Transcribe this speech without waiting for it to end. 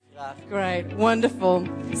Graag. Great, wonderful.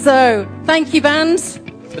 So, thank you, band.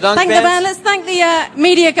 Bedankt, Thank the band. Let's thank the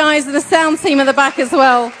media guys and the sound team at the back as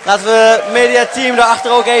well. Laten we het mediateam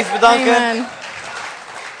daarachter ook even bedanken. Amen.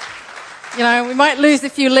 You know, we might lose a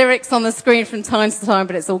few lyrics on the screen from time to time,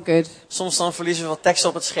 but it's all good. Soms dan verliezen we wat tekst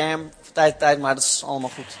op het scherm van tijd tot tijd, maar dat is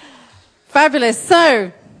allemaal goed. Fabulous. So,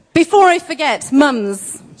 before I forget, mums.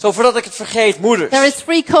 Zo, voordat ik het vergeet, moeders. There is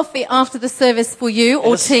free coffee after the service for you,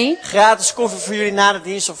 or tea. Gratis koffie voor jullie na de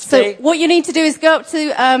dienst of So thee. what you need to do is go up to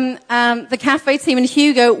the cafe team and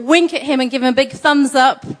Hugo, wink at him and give him a big thumbs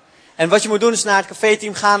up. En wat je moet doen is naar het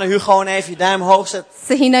cafeteam gaan en Hugo gewoon even je duim omhoog zetten.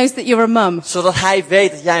 So he knows that you're a mum. Zodat hij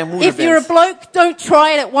weet dat jij een moeder If you're a bent. bloke, don't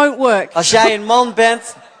try it, it won't work. Als jij een man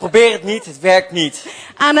bent, probeer het niet, het werkt niet.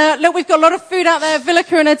 And look, we've got a lot of food out there.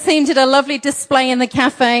 Villaka and her team did a lovely display in the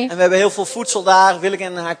cafe. En we hebben heel veel voedsel daar. Willeke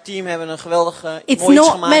en haar team hebben een geweldig It's mooi iets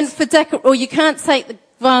not gemaakt. meant for or you can't take the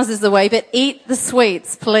vases away, but eat the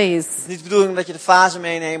sweets, please. Het is niet de bedoeling dat je de vazen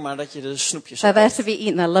meeneemt, maar dat je de snoepjes They're there hebt. to be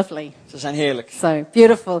eaten. They're lovely. Ze zijn heerlijk. So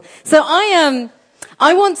beautiful. So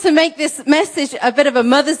I want to make this message a bit of a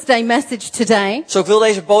Mother's Day message today. Zo, ik wil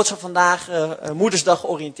deze boodschap vandaag Moedersdag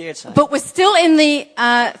georiënteerd zijn. But we're still in the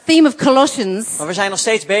theme of Colossians. Maar we zijn nog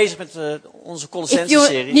steeds bezig met onze If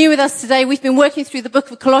Colossenzen-serie. you're new with us today, we've been working through the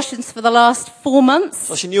book of Colossians for the last 4 months.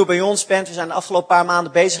 Als je nieuw bij ons bent, we zijn de afgelopen paar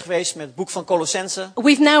maanden bezig geweest met het boek van Colossenzen.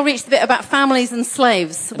 We've now reached the bit about families and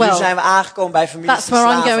slaves. En nu zijn Well, we aangekomen bij families that's en where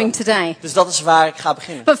I'm slaven. going today. Dus dat is waar ik ga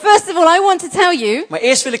beginnen. But first of all, I want to tell you Maar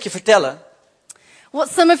eerst wil ik je vertellen what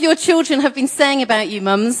some of your children have been saying about you,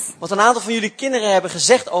 mums. wat een aantal van jullie kinderen hebben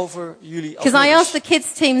gezegd over jullie als Because I moeders. asked the kids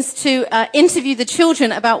teams to interview the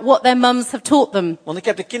children about what their mums have taught them. Want ik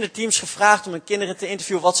heb de kinderteams gevraagd om hun kinderen te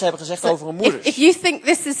interviewen wat ze hebben gezegd over hun If moeders. you think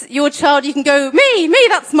this is your child, you can go, me,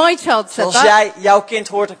 that's my child said Als that. jij jouw kind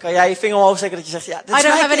hoort, dan kan jij je vinger omhoog steken dat je zegt, ja, dit I is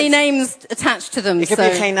don't mijn have any kind. names attached to them. Ik heb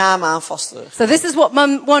hier geen naam aan vast. So this is what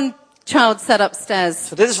one child said upstairs.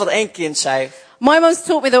 So, dit is wat één kind zei. My mum's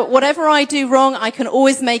taught me that whatever I do wrong, I can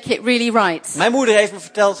always make it really right. Mijn moeder heeft me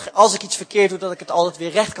verteld, als ik iets verkeerd doe, dat ik het altijd weer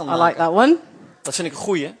recht kan I maken. like that one. Dat vind ik een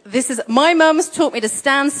goeie. My mum's taught me to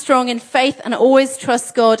stand strong in faith and always trust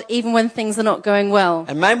God even when things are not going well.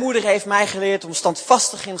 En mijn moeder heeft mij geleerd om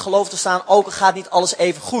standvastig in geloof te staan, ook al gaat niet alles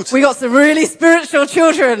even goed. We got some really spiritual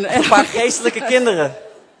children. Een paar geestelijke kinderen.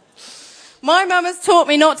 My mum has taught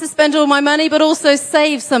me not to spend all my money, but also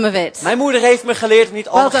save some of it. Mijn moeder heeft me geleerd om niet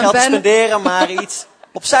al mijn Well geld done, te Ben. spenderen, maar iets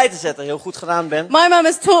opzij te zetten. Heel goed gedaan, Ben. My mum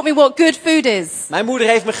has taught me what good food is. Mijn moeder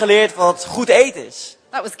heeft me geleerd wat goed eten is.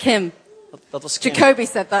 That was Kim. Dat was Kim. Jacoby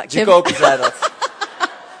said that, Kim. Jacoby zei dat.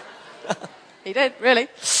 He did, really.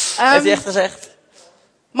 Heeft hij echt gezegd.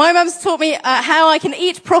 My mum's taught me how I can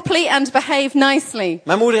eat properly and behave nicely.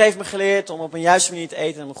 Mijn moeder heeft me geleerd om op een juiste manier te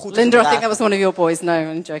eten en me goed te Linda, I think gedragen. that was one of your boys. No,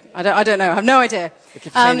 I'm joking. I don't know. I have no idea. Ik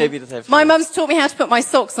heb geen idee wie dat heeft My gedaan. mum's taught me how to put my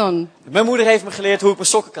socks on. Mijn moeder heeft me geleerd hoe ik mijn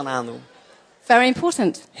sokken kan aandoen. Very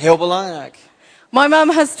important. Heel belangrijk. My mum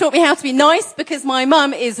has taught me how to be nice because my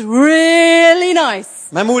mum is really nice.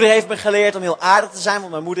 Mijn moeder heeft me geleerd om heel aardig te zijn,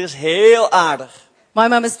 want mijn moeder is heel aardig. My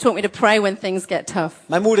mum has taught me to pray when things get tough.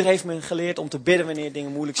 Mijn moeder heeft me geleerd om te bidden wanneer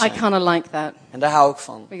dingen moeilijk I zijn. kind of like that. En daar hou ik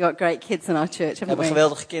van. We got great kids in our church, We haven't hebben we?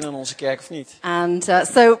 geweldige kinderen in onze kerk, of niet? And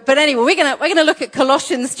but anyway, we're gonna look at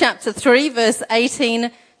Colossians chapter 3, verse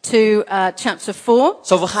 18 to chapter 4.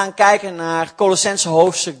 Zo, we gaan kijken naar Colossense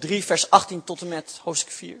hoofdstuk 3, vers 18 tot en met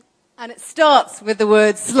hoofdstuk 4. And it starts with the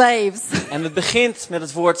word slaves. En het begint met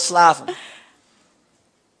het woord slaven.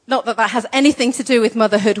 Not that has anything to do with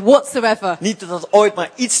motherhood whatsoever. Niet dat dat ooit maar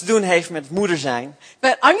iets te doen heeft met moeder zijn.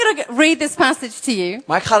 But I'm going to read this passage to you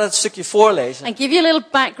Maar ik ga het stukje voorlezen. and give you a little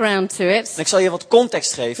background to it. En ik zal je wat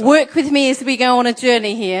context geven. Work with me as we go on a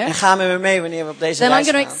journey here. En ga met me mee wanneer we op deze Then I'm reis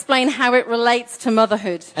going to gaan. explain how it relates to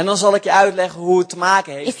motherhood. En dan zal ik je uitleggen hoe het te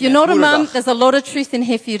maken heeft If you're met not a mum, moederdag. there's a lot of truth in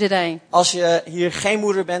here for you today. Als je hier geen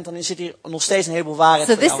moeder bent, dan zit hier nog steeds een heleboel waarheid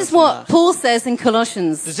So voor this jou is vandaag. what Paul says in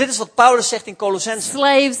Colossians. Dus dit is wat Paulus zegt in Colossense.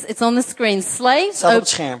 Slaves, it's on the screen. Slaves, Staat op het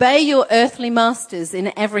scherm. obey your earthly masters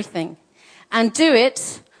in everything. And do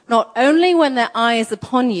it not only when their eye is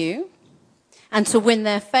upon you and to win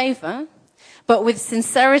their favor, but with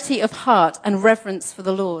sincerity of heart and reverence for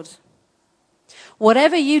the Lord.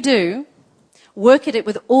 Whatever you do, work at it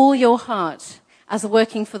with all your heart as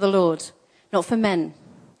working for the Lord, not for men.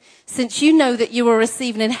 Since you know that you will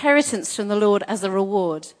receive an inheritance from the Lord as a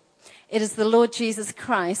reward. It is the Lord Jesus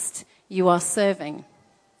Christ you are serving.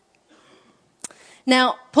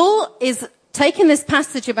 Now, Paul is taken this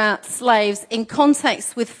passage about slaves in context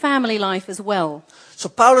with family life as well. Zo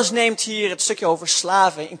Paulus neemt hier het stukje over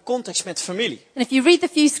slaven in context met familie. And if you read the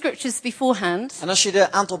few scriptures beforehand, En als je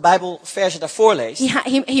de aantal Bijbelversen daarvoor leest,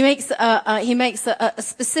 he makes a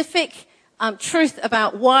specific truth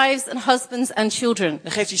about wives and husbands and children.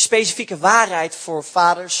 dan geeft hij specifieke waarheid voor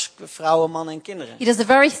vaders, vrouwen, mannen en kinderen. He does a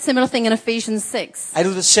very similar thing in Ephesians 6. Hij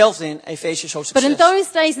doet hetzelfde in Efesiërs hoofdstuk But in 6. those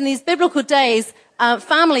days, in these biblical days,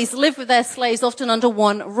 families lived with their slaves often under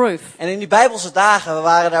one roof. En in die Bijbelse dagen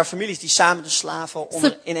waren daar families die samen met de slaven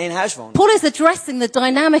in één huis woonden. Paul is addressing the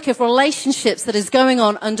dynamic of relationships that is going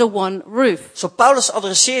on under one roof. Zo Paulus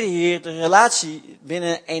adresseerde hier de relatie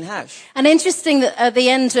binnen één huis. And interesting that at the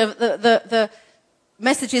end of the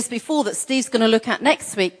messages before that Steve's going to look at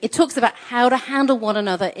next week, it talks about how to handle one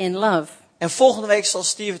another in love. En volgende week zal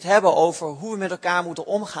Steve het hebben over hoe we met elkaar moeten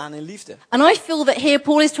omgaan in liefde. And I feel that here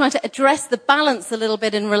Paul is trying to address the balance a little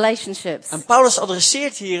bit in relationships. En Paulus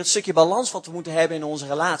adresseert hier het stukje balans wat we moeten hebben in onze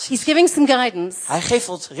relaties. He's giving some guidance. Hij geeft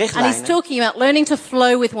wat And he's richtlijnen. talking about learning to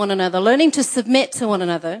flow with one another, learning to submit to one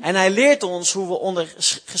another. En hij leert ons hoe we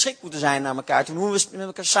geschikt moeten zijn naar elkaar toe. Hoe we met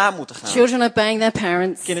elkaar samen moeten gaan. Children obeying their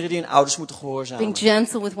parents, Kinderen die hun ouders moeten gehoorzamen. being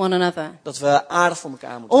gentle with one another. Dat we aardig voor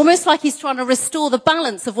elkaar moeten Almost like he's trying to restore the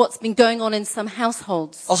balance of what's been going on in some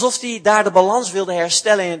households. Alsof hij daar de balans wilde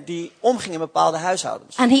herstellen die omging in bepaalde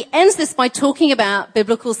huishoudens. And he ends this by talking about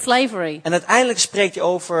biblical slavery. En uiteindelijk spreekt hij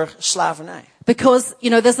over slavernij. Because,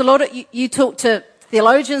 there's a lot of, you talk to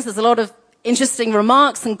theologians, there's a lot of interesting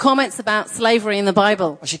remarks and comments about slavery in the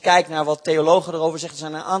Bible. Als je kijkt naar wat theologen erover zeggen, er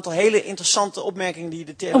zijn een aantal hele interessante opmerkingen die de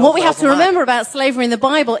And theologen what we have to erover maken. remember about slavery in the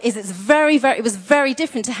Bible is it was very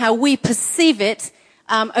different to how we perceive it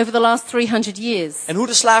over the last 300 years. En hoe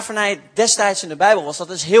de slavernij destijds in de Bijbel was, dat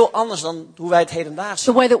is heel anders dan hoe wij het hedendaags The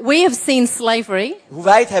zien. way that we have seen slavery Hoe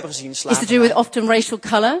wij het hebben gezien, is to do with slavernij, often racial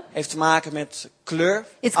color. heeft te maken met kleur,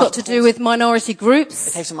 It's got to achtergrond. do with minority Het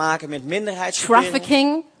groups, heeft te maken met minderheidsgroeperingen,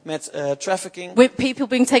 trafficking, met trafficking. with people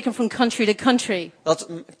being taken from country to country. Dat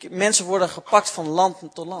mensen worden gepakt van land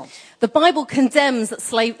tot land. The Bible condemns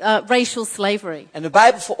racial slavery. En de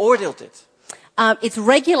Bijbel veroordeelt dit. It's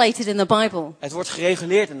regulated in the Bible. Het wordt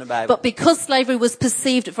gereguleerd in de Bijbel. But because slavery was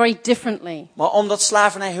perceived very differently. Maar omdat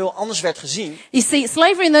slavernij heel anders werd gezien, You see,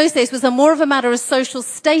 slavery in those days was more of a matter of social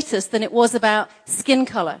status than it was about skin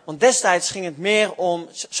color. want destijds ging het meer om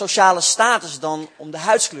sociale status dan om de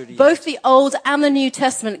huidskleur die je Both the Old and the New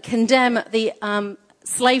Testament condemn the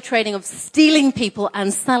slave trading of stealing people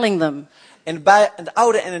and selling them. In het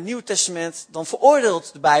Oude en het Nieuwe Testament, dan veroordeelt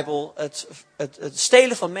de Bijbel het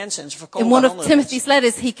stelen van mensen en ze verkopen In one aan of andere Timothy's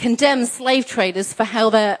letters, he condemns slave traders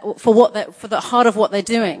for the heart of what they're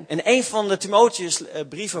doing. In een van de Timotheus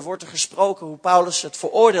brieven wordt er gesproken hoe Paulus het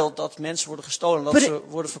veroordeelt dat mensen worden gestolen, dat ze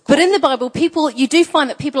worden verkocht. But in the Bible, you do find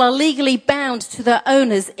that people are legally bound to their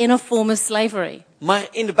owners in a form of slavery. Maar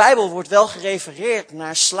in de Bijbel wordt wel gerefereerd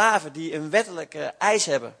naar slaven die een wettelijke eis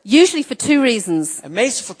hebben. Usually for two reasons. En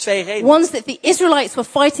meestal voor twee redenen. One is that the Israelites were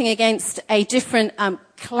fighting against a different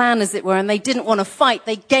clan, as it were, and they didn't want to fight.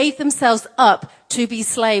 They gave themselves up to be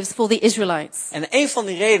slaves for the Israelites. En een van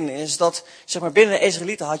die redenen is dat, zeg maar, binnen de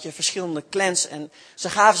Israëlieten had je verschillende clans en ze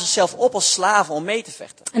gaven zichzelf op als slaven om mee te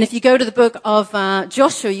vechten. And if you go to the book of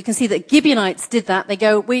Joshua, you can see that Gibeonites did that. They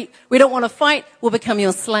go, we don't want to fight, we'll become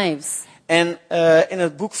your slaves. En in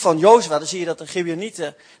het boek van Jozua, dan zie je dat de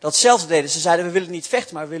Gibeonieten datzelfde deden. Ze zeiden, we willen niet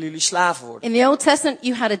vechten, maar we willen jullie slaven worden. In the Old Testament,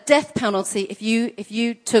 you had a death penalty if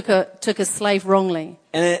you took a slave wrongly.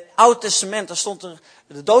 En in het Oude Testament, daar stond er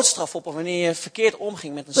de doodstraf op wanneer je verkeerd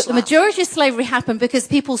omging met een But the slaaf. majority of slavery happened because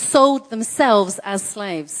people sold themselves as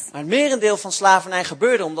slaves. Maar het merendeel van slavernij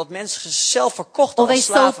gebeurde omdat mensen zichzelf verkochten Or als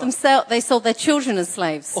slaven. they sold their children as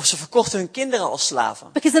slaves. Of ze verkochten hun kinderen als slaven.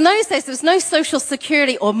 Because in those days there was no social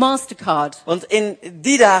security or MasterCard. Want in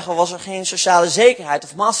die dagen was er geen sociale zekerheid of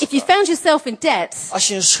If you Mastercard. found yourself in debt, Als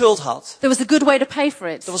je een schuld had, there was a good way to pay for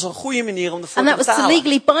it. dat was een goede manier om ervoor And te that was to betalen.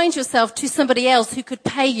 legally bind yourself to somebody else who could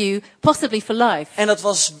pay you, possibly for life, En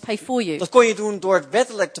pay for you. dat kon je doen door het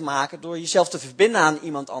wettelijk te maken, door jezelf te verbinden aan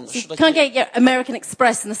iemand anders. You Zodat can't je, get your American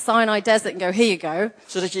Express in the Sinai Desert and go, here you go.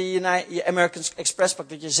 zodat je naar je American Express pakt,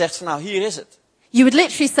 dat je zegt van nou, hier is het. You would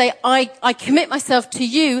literally say, I commit myself to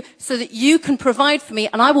you so that you can provide for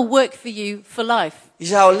me and I will work for you for life. Je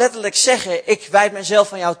zou letterlijk zeggen, ik wijd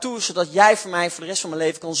mezelf aan jou toe, zodat jij voor mij voor de rest van mijn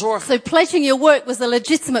leven kan zorgen. So pledging your work was a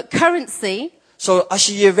legitimate currency. Zo, als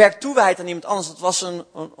je je werk toewijdt aan iemand anders, dat was een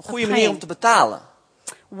goede manier om te betalen.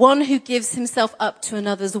 One who gives himself up to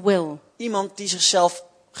another's will. Iemand die zichzelf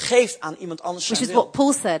geeft aan iemand anders Which zijn is wil. what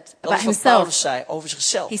Paul said Dat about is wat himself. Paulus zei over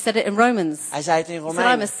zichzelf. He said it in Romans. Hij zei het in He said, I'm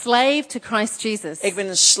Romeinen. a slave to Christ Jesus. Ik ben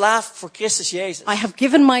een slaaf voor Christus Jezus. I have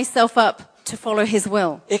given myself up to follow his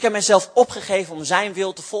will. Ik heb mezelf opgegeven om zijn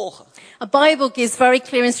wil te volgen. A Bible gives very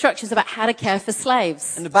clear instructions about how to care for slaves.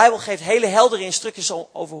 En de Bijbel geeft hele heldere instructies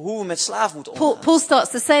over hoe we met slaven moeten omgaan. Paul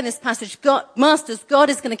starts to say in this passage, Masters, God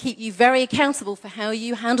is going to keep you very accountable for how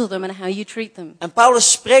you handle them and how you treat them. En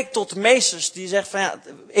Paulus spreekt tot de meesters die zegt van ja,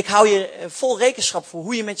 ik hou je vol rekenschap voor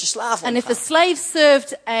hoe je met je slaven And if a omgaat. slave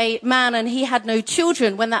served a man and he had no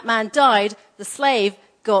children, when that man died, the slave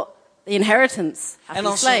got the inheritance. En Happy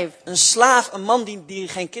als slave. een slaaf, een man die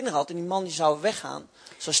geen kinderen had en die man die zou weggaan,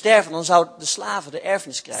 zou sterven, dan zou de slaven de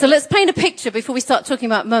erfenis So krijgen. let's paint a picture before we start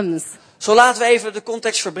talking about mums. Zo laten we even de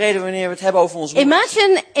context verbreden wanneer we het hebben over onze moeders.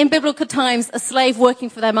 Imagine in biblical times a slave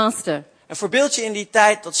working for their master. En verbeeld je in die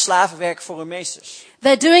tijd dat slaven werken voor hun meesters.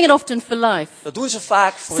 They're doing it often for life. Dat doen ze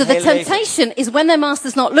vaak voor So hun the hele leven. temptation is when their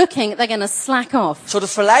master's not looking, they're going to slack off. Zo de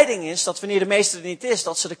verleiding is dat wanneer de meester er niet is,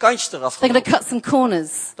 dat ze de kantjes eraf gaan They're going to lopen. cut some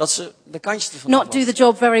corners. Dat ze de kantjes ervan Not do the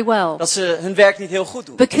job very well. Dat ze hun werk niet heel goed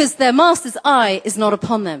doen. Because their master's eye is not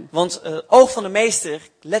upon them. Want het oog van de meester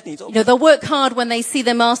let niet op. You know, they'll work hard when they see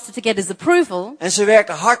their master to get his approval. En ze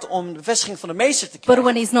werken hard om de bevestiging van de meester te But krijgen.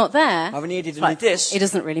 when he's not there, Maar wanneer die er it's niet like, is, it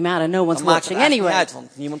doesn't really matter. No one's dan maakt het watching eigenlijk niet anyway. uit, want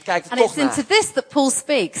niemand kijkt er And toch it's into naar. this that Paul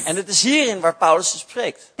speaks. En het is hierin waar Paulus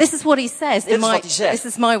spreekt. This is what he says. Dit is wat hij zegt. This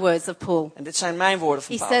is my words of Paul. En dit zijn mijn woorden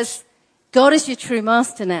van He Paulus. says, God is your true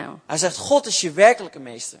master now. Hij zegt, God is je werkelijke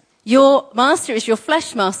meester. Your master is your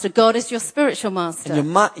flesh master. God is your spiritual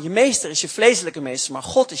En master. je meester is je vleeselijke meester, maar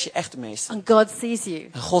God is je echte meester. And God sees you.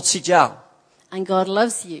 En God ziet jou. And God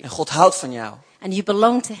loves you. En God houdt van jou. And you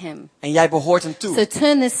belong to him. En jij behoort hem toe. So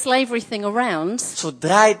turn this slavery thing around Zo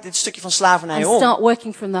draai dit stukje van slavernij and om. start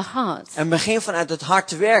working from the heart. En begin vanuit het hart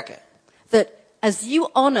te werken. That as you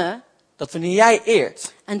honor Dat wanneer jij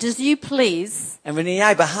eert and as you please en wanneer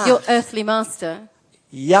jij your behaagt earthly master,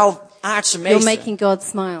 jouw aardse you're meester, making God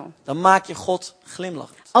smile. dan maak je God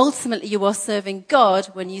glimlachend. Ultimately, you are serving God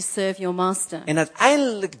when you serve your master. En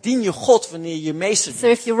uiteindelijk dien je God wanneer je meester So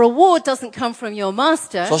dient. if your reward doesn't come from your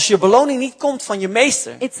master, Zoals je beloning niet komt van je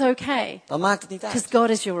meester, it's okay. dan maakt het niet Because uit. God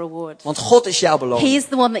is your reward. Want God is jouw He beloning. is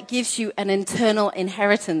the one that gives you an internal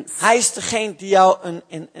inheritance Hij is degene die jou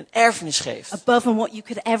een erfenis geeft. above and what you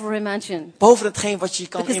could ever imagine. Boven hetgeen wat je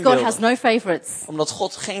kan Because God has inbeelden. no favorites. Omdat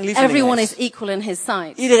God geen lieveling Everyone is heeft. equal in his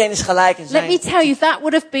sight. Iedereen is gelijk in Let me zijn. tell you, that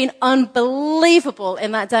would have been unbelievable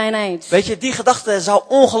in that day and age. Weet je, die gedachte zou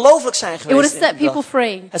ongelooflijk zijn It would geweest. have set in die people dag.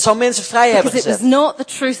 free. Het zou mensen vrij hebben Because it was gezet. not the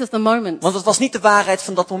truth of the moment. Want het was niet de waarheid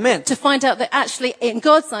van dat moment. To find out that actually, in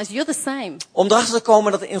God's eyes, you're the same. Om erachter te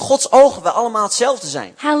komen dat in Gods ogen we allemaal hetzelfde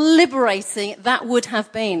zijn. How liberating that would have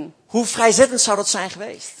been. Hoe vrijzettend zou dat zijn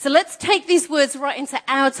geweest? So let's take these words right into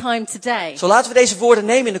our time today. Zo laten we deze woorden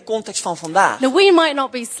nemen in de context van vandaag. Now, we might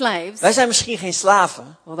not be slaves. Wij zijn misschien geen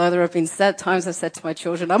slaven. Although there have been times I've said to my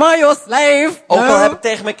children, am I your slave? Ook al No. heb ik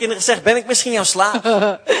tegen mijn kinderen gezegd, ben ik misschien jouw slaaf?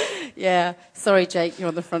 Yeah. Sorry, Jake, you're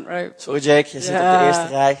on the front row. Sorry Jake, je zit op de eerste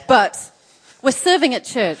rij. But we're serving at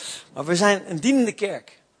church. Maar we zijn een dienende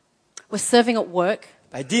kerk. We're serving at work.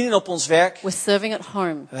 Wij dienen op ons werk. We're serving at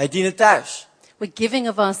home. Wij dienen thuis. We're giving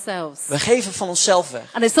of ourselves. We geven van onszelf weg.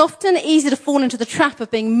 And it's often easy to fall into the trap of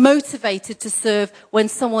being motivated to serve when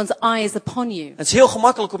someone's eye is upon you. Het is heel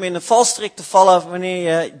gemakkelijk om in een valstrik te vallen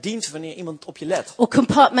wanneer je dient, wanneer iemand op je let. Or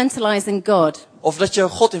compartmentalizing God. Of dat je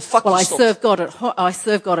God in Well, vakjes I stopt.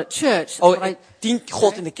 serve God at church. Oh, But ik dien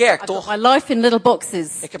God in de kerk, I've got toch? my life in little boxes.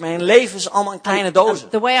 Ik heb mijn leven is allemaal in kleine dozen.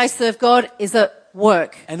 The way I serve God is at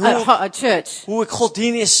work, En hoe- at church. Hoe ik God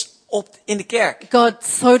dien is in de kerk. God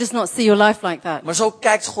so does not see your life like that. Maar zo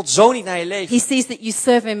kijkt God zo niet naar je leven. He sees that you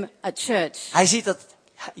serve him at church. Hij ziet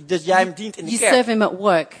dat jij hem dient in de You kerk. serve him at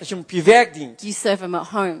work. Dat je hem op je werk dient. You serve him at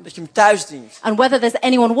home. Dat je hem thuis dient. And whether there's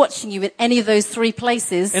anyone watching you in any of those three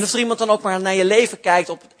places, En of er iemand dan ook maar naar je leven kijkt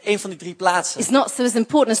op een van die drie plaatsen. it's not so as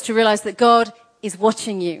important as to realize that God is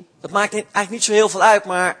watching you. Dat maakt eigenlijk niet zo heel veel uit,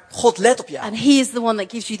 maar God let op jou. And he is the one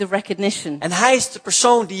that gives you the recognition. En hij is de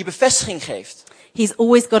persoon die je bevestiging geeft. He's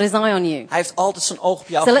always got his eye on you. Hij heeft altijd zijn oog op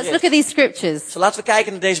jou So let's look gericht. at these scriptures. Zo laten we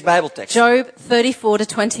kijken naar deze Bijbeltekst. Job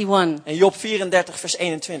 34-21. En Job 34 vers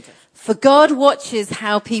 21. For God watches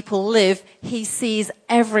how people live. He sees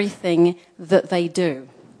everything that they do.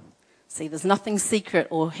 See, there's nothing secret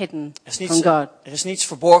or hidden from God. Er is niets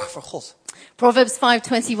verborgen voor God. Proverbs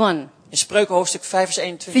 5:21. In Spreuken hoofdstuk 5 vers For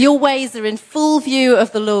 21. your ways are in full view of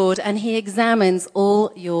the Lord, and he examines all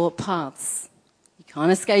your paths. You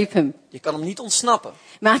can't escape him. Je kan hem niet ontsnappen.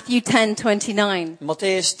 Matthew 10:29.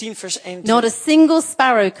 Matthäus 10 vers 21. Not a single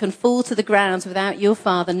sparrow can fall to the ground without your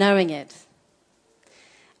Father knowing it.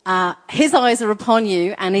 his eyes are upon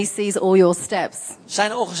you and he sees all your steps.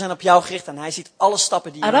 Zijn ogen zijn op jou gericht en hij ziet alle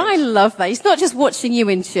stappen die je And I neemt. love that. He's not just watching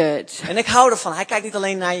you in church. En ik hou ervan. Hij kijkt niet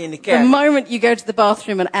alleen naar je in de The kerk. moment you go to the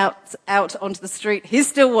bathroom and out onto the street, he's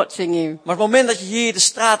still watching you. Maar het moment dat je hier de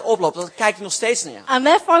straat oploopt, dan kijkt hij nog steeds naar je. And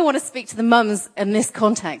therefore I want to speak to the mums in this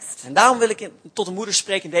context. En daarom wil ik tot de moeder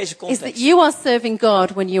spreken in deze Is that context. you are serving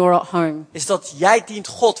God when you are at home. Is dat jij dient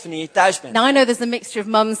God wanneer je thuis bent. Now I know there's a mixture of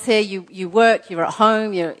mums here. You work, you're at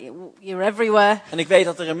home, you're everywhere. En ik weet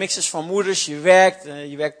dat er een mix is van moeders. Je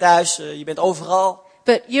werkt thuis, je bent overal.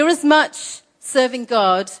 But you're as much serving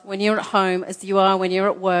God when you're at home as you are when you're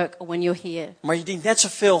at work or when you're here. Maar je dient net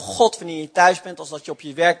zoveel God wanneer je thuis bent als dat je op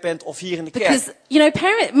je werk bent of hier in de kerk. Because,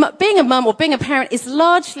 being a mum or being a parent is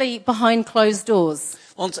largely behind closed doors.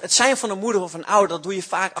 Want het zijn van een moeder of een ouder, dat doe je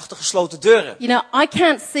vaak achter gesloten deuren. You know, I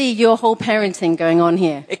can't see your whole parenting going on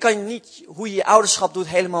here. Ik kan niet hoe je je ouderschap doet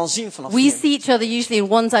helemaal zien vanaf We hier. see each other usually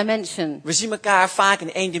in one dimension. We zien elkaar vaak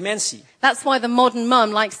in één dimensie. That's why the modern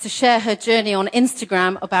mum likes to share her journey on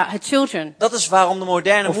Instagram about her children. Dat is waarom de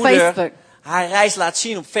moderne Op moeder Facebook. haar reis laat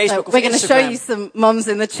zien op So Facebook of we're going to show Instagram. you some mums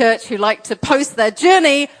in the church who like to post their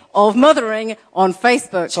journey of mothering on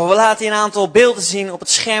Facebook. Zo, we laten je een aantal beelden zien op het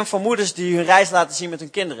scherm van moeders die hun reis laten zien met hun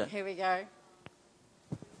kinderen. Here we go.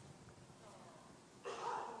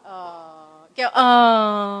 Go.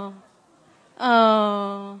 Oh.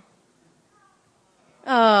 Oh.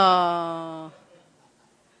 Oh.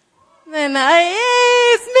 Then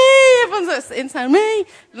it's me. Everyone's in town. Me.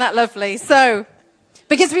 Isn't that lovely? So,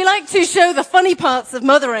 because we like to show the funny parts of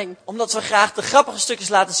mothering Omdat we graag de grappige stukjes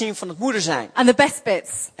laten zien van het moeder zijn. and the best bits.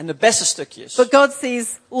 En de beste stukjes. But God sees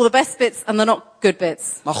all the best bits and the not good bits.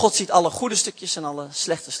 Maar God ziet alle goede stukjes en alle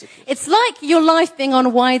slechte stukjes. It's like your life being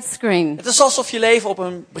on widescreen. Het is alsof je leven op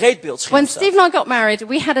een breedbeeldscherm When staat. Steve and I got married,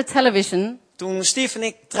 we had a television. Toen Steve en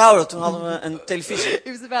ik trouwden, toen hadden we een televisie.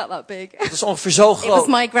 It was about that big. Het was ongeveer zo It was groot.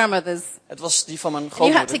 my grandmother's. Het was die van mijn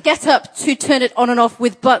You had to grootmoeder. get up to turn it on and off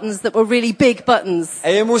with buttons that were really big buttons.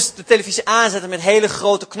 En je moest de televisie aanzetten met hele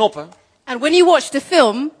grote knoppen. And when you watched a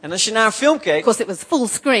film, En als je naar een film of keek, course it was full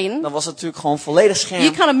screen, dan was het natuurlijk gewoon volledig you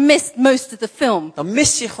scherm. kind of missed most of the film. Dan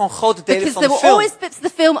miste je gewoon grote delen Because van there de were film. always bits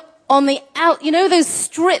of the film on the out, you know those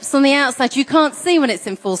strips on the outside you can't see when it's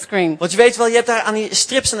in full screen. Want je weet wel, je hebt daar aan die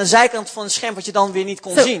strips aan de zijkant van het scherm wat je dan weer niet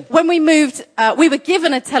kon So zien. when we moved, we were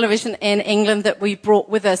given a television in England that we brought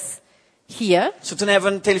with us here. Dus toen hebben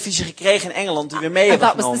we een televisie gekregen in Engeland die we mee And hebben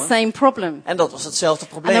that was the genomen. same problem. En dat was hetzelfde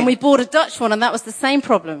And then we probleem. bought a Dutch one and that was the same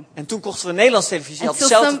problem. En toen kochten we een Nederlandse televisie, had Until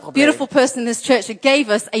hetzelfde some probleem. beautiful person in this church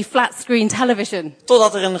gave us a flat screen television.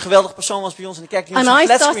 Totdat er een geweldig persoon was bij ons in de kerk die ons And een I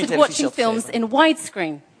flatscreen started televisie watching had films gegeven. in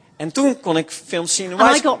widescreen. En toen kon ik films zien in And I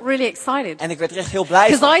widescreen. got really excited. En ik werd er echt heel blij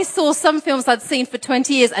Because van. I saw some films I'd seen for 20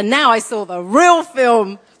 years and now I saw the real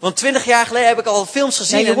film. Want 20 jaar geleden heb ik al films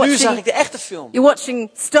gezien Nee, en you're nu watching- zag ik de echte film. You're watching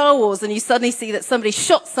Star Wars and you suddenly see that somebody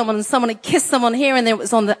shot someone and someone had kissed someone here and then it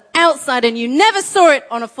was on the outside and you never saw it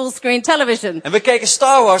on a full screen television. En we keken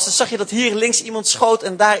Star Wars, dan zag je dat hier links iemand schoot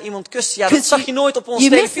en daar iemand kuste. Ja, dat 'Cause zag je nooit op onze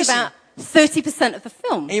you missed televisie. about 30% of the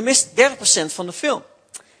film. En je mist 30% van de film.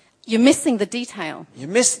 You're missing the detail. Je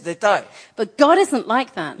mist detail. But God isn't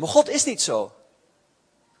like that. Maar God is niet zo.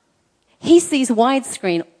 He sees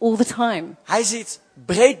widescreen all the time. Hij ziet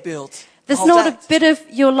breedbeeld. There's not a Altijd. bit of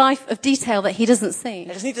your life of detail that he doesn't see.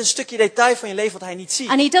 Er is niet een stukje detail van je leven wat hij niet ziet.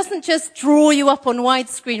 And he doesn't just draw you up on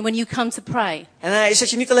widescreen when you come to pray. En hij zet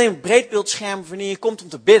je niet alleen op breedbeeldscherm wanneer je komt om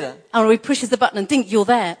te bidden. Or he pushes the button and think you're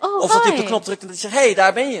there. Oh, Of dat hij op de hi. knop drukt en dat hij zegt, hé,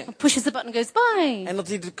 daar ben je. Pushes the button and goes, bye. En dat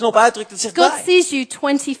hij de knop uitdrukt en zegt, God bye. sees you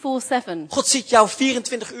 24/7. God ziet jou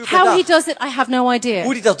 24 uur per How he dag. does it, I have no idea.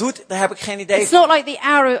 Hoe hij dat doet, daar heb ik geen idee It's van. not like the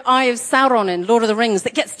eye of Sauron in Lord of the Rings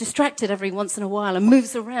that gets distracted every once in a while and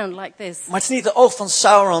moves around like this. Maar het is niet de oog van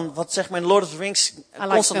Sauron, wat zeg maar in Lord of the Rings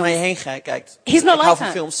constant films. naar je heen kijkt. He's not Ik hou like van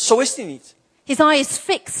that. films. Zo is hij niet. His eye is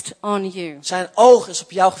fixed on you Zijn oog is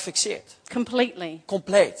op jou gefixeerd. completely.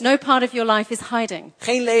 Compleet. No part of your life is hiding.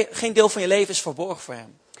 Geen deel van je leven is verborgen voor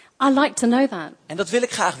hem. I like to know that. En dat wil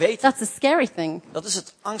ik graag weten. That's a scary thing, Dat is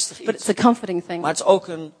het angstige but iets. it's a comforting thing. Maar het is ook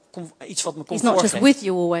iets wat me He's not comfort just geeft. with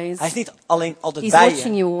you always. Hij is niet alleen altijd He's bij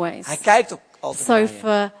watching je. you always. Hij kijkt ook altijd So naar je.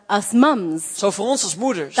 for us mums, Zo voor ons als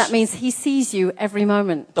moeders. that means he sees you every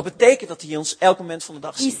moment. Dat betekent dat hij ons elk moment van de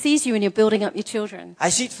dag He ziet. sees you when you're building up your children. Hij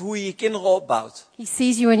ziet hoe je je kinderen opbouwt. He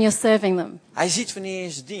sees you when you're serving them. Hij ziet wanneer je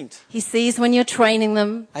ze dient. He sees when you're training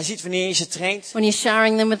them, Hij ziet wanneer je ze traint. when you're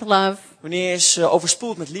showering them with love, Wanneer je ze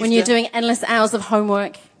overspoelt met when you're liefde. doing endless hours of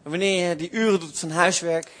homework. Wanneer je die uren doet van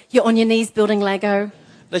huiswerk. You're on your knees building Lego.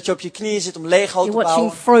 Dat je op je knieën zit om Lego You're te watching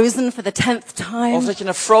bouwen. Frozen for the 10th Of time. dat je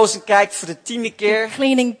naar Frozen kijkt voor de 10e keer.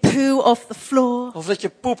 Cleaning poo off the floor. Of dat je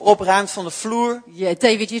poep opruimt van de vloer. Yeah,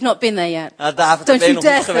 David, you've not been there yet. Nou, David, Don't daar ben je you nog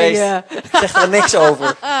dare niet say geweest. yeah. Zeg er niks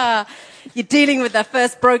over. You're dealing with their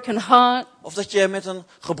first broken heart. Of dat je met een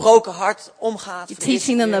gebroken hart omgaat. You're voor de eerste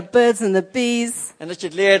teaching them keer. the birds and the bees. En dat je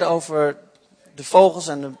het leert over de vogels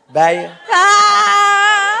en de bijen.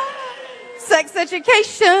 Sex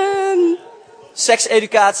education.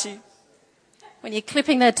 Sekseducatie. When you're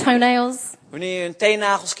clipping their toenails. Wanneer je hun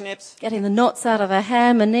teennagels knipt. Getting the knots out of their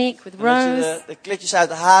hair, Monique, with En dat je Rose. de klitjes uit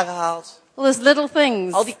de haren haalt. All those little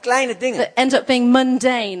things Al die kleine dingen. that end up being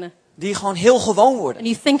mundane. Die gewoon heel gewoon worden. And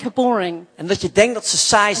you think are boring. En dat je denkt dat ze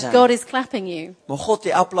saai zijn. God is clapping you. Maar God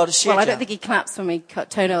die Well, applaudisseert I don't jou. think he claps when we cut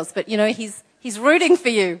toenails, but you know, he's rooting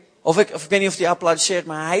for you. Of ik weet niet of hij applaudisseert,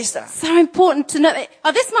 maar hij is daar. So important to know.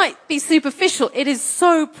 This might be superficial. It is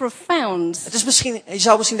so profound. Het is misschien, je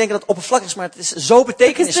zou misschien denken dat het oppervlakkig is, maar het is zo Because there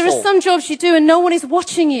are betekenisvol. some jobs you do and no one is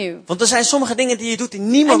watching you. Want er zijn sommige dingen die je doet die And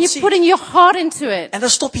niemand you're ziet. putting your heart into it. En daar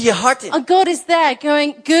stop je je hart in. And God is there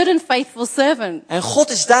going, good and faithful servant. En God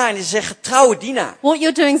is daar en die zegt, getrouwe dienaar. What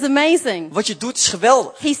you're doing is amazing. Wat je doet is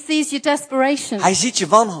geweldig. He sees your desperation. Hij ziet je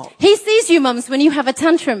wanhoop. He sees you mums when you have a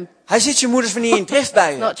tantrum. Hij ziet je moeders wanneer je in driftbuien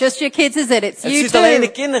hebt. Not just your kids, is it? It's Het you ziet alleen de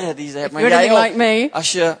too. kinderen die ze hebben, maar you're jij anything ook. like me.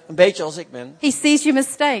 Als je een beetje als ik ben. He sees your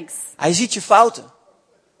mistakes. Hij ziet je fouten.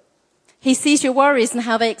 He sees your worries and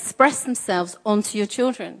how they express themselves onto your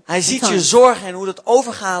children. Hij ziet je sometimes. zorgen en hoe dat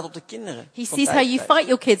overgaat op de kinderen. He van sees tijd how tot you tijd. fight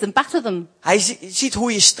your kids and batter them. Hij ziet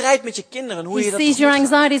hoe je strijdt met je kinderen en hoe He je dat sees your tegemoet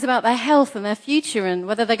gaat. anxieties about their health and their future and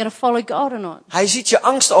whether they're going to follow God or not. Hij ziet je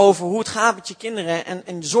angst over hoe het gaat met je kinderen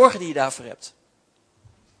en de zorgen die je daarvoor hebt.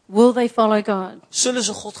 Will they follow God? Zullen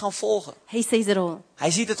ze God gaan volgen? He sees it all.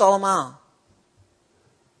 Hij ziet het allemaal.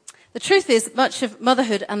 The truth is, much of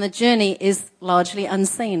motherhood and the journey is largely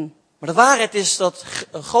unseen. Maar de waarheid is dat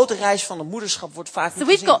een grote reis van het moederschap wordt vaak So niet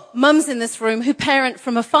we've gezien. got mums in this room who parent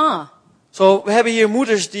from afar. Zo, we hebben hier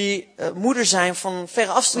moeders die moeder zijn van verre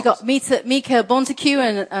We've afstand. got Mika Bontecu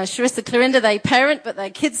and Charissa Clarinda. They parent, but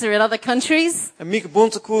their kids are in other countries. En Mieke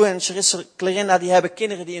Bontekoe en Charissa Clarinda die hebben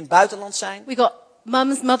kinderen die in het buitenland zijn. We've got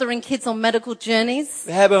mums mothering kids on medical journeys.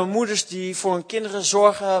 We hebben moeders die voor hun kinderen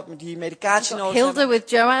zorgen, die medicatie We've got nodig Hilda hebben. with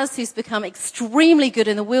Joaz, who's become extremely good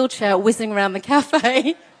in the wheelchair, whizzing around the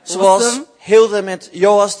cafe. Zoals Awesome. Hilde met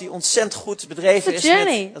Joas, die ontzettend goed bedreven It's a is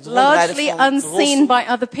journey, met het rondrijden largely van de unseen rolstoel. by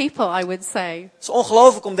other people, I would say. Het is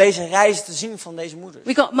ongelooflijk om deze reis te zien van deze moeders.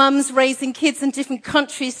 We got mums raising kids in different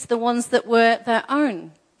countries to the ones that were their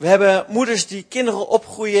own. We hebben moeders die kinderen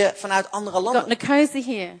opgroeien vanuit andere We've got landen. Nkosi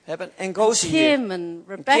here. We hebben Ngozi hier. Kim and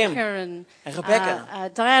Rebecca En Rebecca.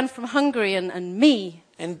 Diane from Hungary and me.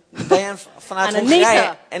 En Diane vanuit En Hongarije.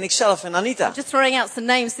 Anita. En ikzelf en Anita. Just throwing out some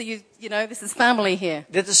names so you know this is family here.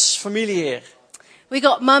 Dit is familie hier. We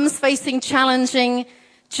got mums facing challenging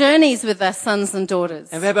journeys with their sons and daughters.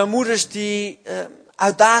 En we hebben moeders die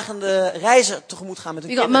uitdagende reizen tegemoet gaan met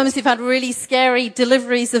hun We got kinderen. mums who've had really scary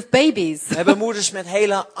deliveries of babies. We hebben moeders met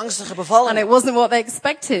hele angstige And bevallingen. it wasn't what they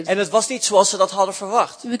expected. En het was niet zoals ze dat hadden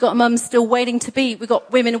verwacht. We got mums still waiting to be. We got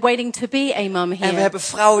women waiting to be a mum En we here. hebben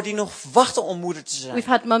vrouwen die nog wachten om moeder te zijn. We've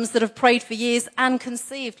had mums that have prayed for years and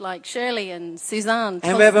conceived, like Shirley and Suzanne.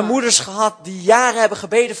 En we hebben Tosma. moeders gehad die jaren hebben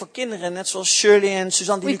gebeden voor kinderen. Net zoals Shirley en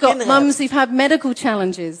Suzanne die nu We've got kinderen mums hebben. who've had medical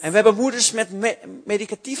challenges. En we hebben moeders met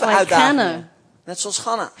medicatieve Like uitdagingen. Hannah. Net zoals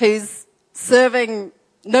Ganna. Who's serving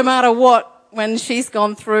no matter what when she's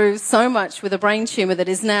gone through so much with a brain tumor that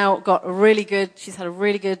is now got a really good, she's had a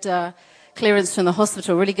really good clearance from the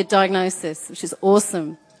hospital, really good diagnosis, which is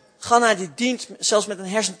awesome. Ganna die dient zelfs met een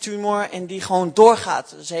hersentumor en die gewoon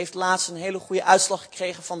doorgaat. Ze heeft laatst een hele goede uitslag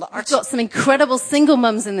gekregen van de We've arts. got some incredible single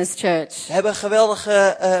mums in this church We hebben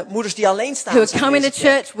geweldige moeders die alleen staan. who are zijn in coming to deze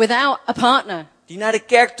kerk. church without a partner. Die naar de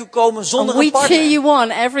kerk toe komen And zonder we een cheer partner. you on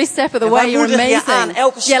every step of the En way. wij You're moedigen je aan, amazing.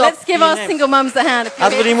 elke stap Yeah, let's die give je our neemt. single mums a hand. If you're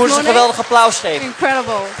Laten we here die moeders this een morning. geweldig applaus geven.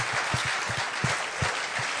 Incredible.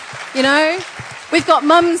 You know, we've got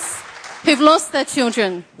mums who've lost their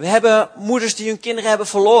children. We hebben moeders die hun kinderen hebben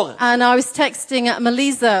verloren. And I was texting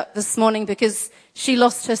Melisa this morning because she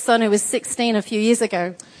lost her son who was 16 a few years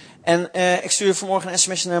ago. En ik stuurde vanmorgen een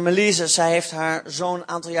sms naar Melise. Zij heeft haar zoon een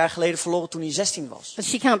aantal jaar geleden verloren toen hij 16 was. But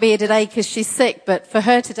she can't be here today because she's sick. But for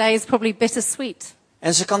her today is probably bittersweet.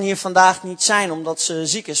 En ze kan hier vandaag niet zijn omdat ze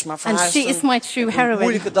ziek is. Maar voor And haar is she het is my true een heroine.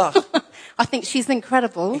 moeilijke dag. I think she's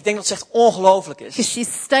incredible. Ik denk dat ze echt ongelooflijk is. Because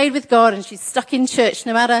she's stayed with God and she's stuck in church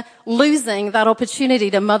no matter losing that opportunity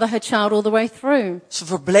to mother her child all the way through. Ze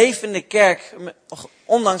verbleef in de kerk,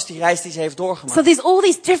 ondanks die reis die ze heeft doorgemaakt. So there's all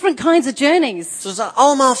these different kinds of journeys. Dus er zijn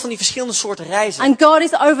allemaal van die verschillende soorten reizen. And God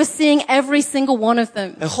is overseeing every single one of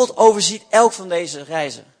them. En God overziet elk van deze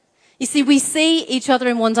reizen. You see, we see each other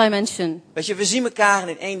in one dimension. Weet je, we zien elkaar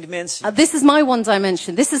in één dimensie. This is my one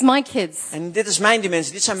dimension. This is my kids. En dit is mijn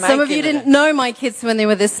dimensie, dit zijn mijn Some of you kinderen. didn't know my kids when they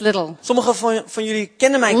were this little. Sommigen van jullie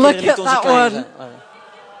kennen mijn Look kinderen niet at toen ze that klein one. zijn.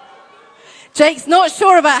 Jake's not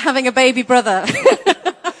sure about having a baby brother.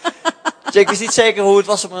 Jake is niet zeker hoe het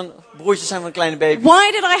was om een broertje te zijn van een kleine baby.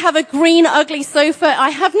 Why did I have a green ugly sofa?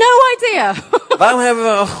 I have no idea. Waarom hebben we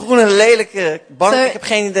een groene lelijke bank? So- Ik heb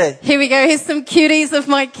geen idee. Here we go. Here's some cuties of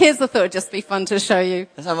my kids. I thought it'd just be fun to show you.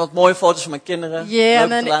 Er zijn wat mooie foto's van mijn kinderen. Yeah, Leuk and om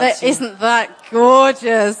then te laten zien. isn't that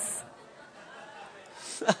gorgeous?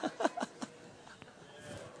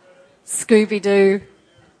 Scooby-Doo.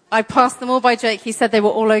 I passed them all by Jake. He said they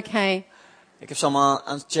were all okay. Ik heb ze allemaal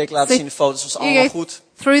aan Jake laten So zien, de foto's. Het was you allemaal go goed.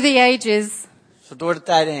 through the ages, Zo door de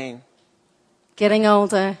tijden heen. getting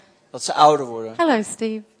older. Dat ze ouder worden. Hello,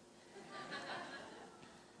 Steve.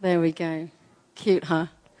 There we go. Cute, huh?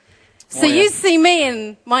 So Mooi, hè? you see me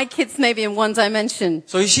and my kids maybe in one dimension.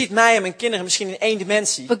 Zo, je ziet mij en mijn kinderen misschien in één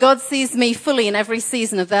dimensie. But God sees me fully in every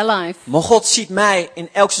season of their life. Maar God ziet mij in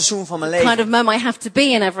elk seizoen van mijn Kind leven. of mum I have to be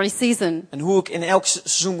in every season. En hoe ik in elk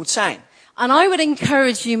seizoen moet zijn. And I would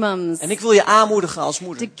encourage you mums En ik wil je aanmoedigen als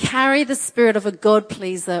moeder. to carry the spirit of a God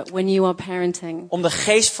pleaser when you are parenting. Om de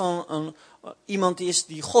geest van iemand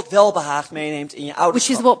die God welbehaagt meeneemt in je Which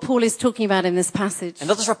ouderschap. is what Paul is talking about in this passage. En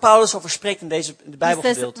dat is waar Paulus over spreekt in de He says,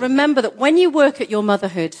 Bijbelgedeelte. remember that when you work at your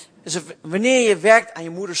motherhood, Dus wanneer je werkt aan je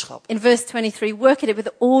moederschap. in verse 23, work at it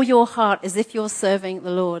with all your heart as if you're serving the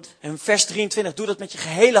Lord. En vers 23, doe dat met je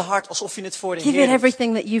gehele hart alsof je het voor de Give Heer it doet.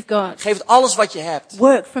 everything that you've got. Geef het alles wat je hebt.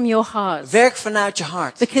 Work from your heart. Werk vanuit je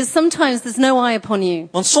hart. Because sometimes there's no eye upon you.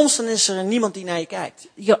 Want soms dan is er niemand die naar je kijkt.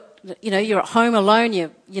 You're at home alone,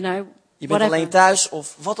 you know, Je bent alleen whatever. thuis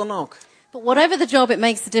of wat dan ook. But whatever the job, it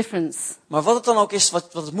makes a difference. Maar wat het dan ook is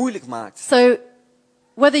wat het moeilijk maakt. So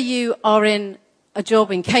whether you are in a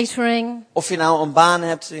job in catering, Of je nou een baan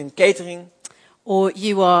hebt in catering. or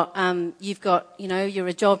you are, you're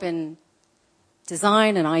a job in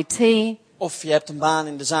design and IT, Of je hebt een baan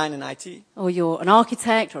in design en IT. or you're an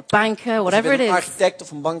architect or a banker, Of je whatever bent it een is. architect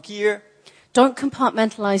of een bankier. Don't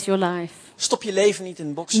compartmentalize your life. Stop je leven niet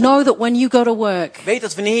in boksen. Know that when you go to work, Weet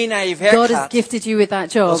dat wanneer je naar je werk God has gaat. gifted you with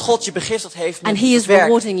that job. Dat God je begiftigd heeft And met He is het werk.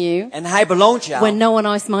 rewarding you En hij beloont jou. when no one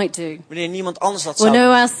else might do. Wanneer niemand anders dat When zou no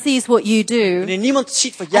doen. one else sees what you do, Wanneer niemand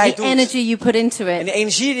ziet wat jij and the doet. energy you put into En it. de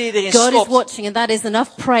energie die je erin God is stopt. watching, and that is enough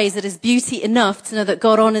praise, it is beauty enough to know that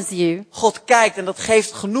God honors you, God kijkt en dat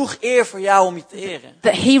geeft genoeg eer voor jou om je te eren.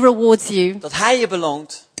 that He rewards you, Dat hij je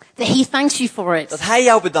beloont. that He thanks you for it, Dat hij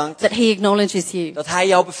jou bedankt. that He acknowledges you. Dat hij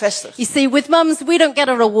jou bevestigt. You see, with mums, we don't get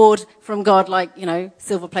a reward from God like,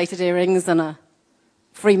 silver-plated earrings and a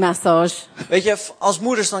free massage. Weet je, als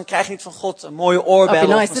moeders dan krijg je niet van God een mooie oorbellen That'd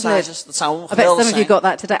be of nice, wouldn't it? massages. Dat zou I bet geweldig some of you zijn. got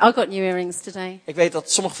that today. I got new earrings today. Ik weet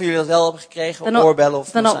dat sommigen van jullie dat wel hebben gekregen. They're Oorbellen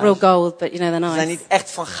of not real massages. gold, but they're Ze zijn nice. niet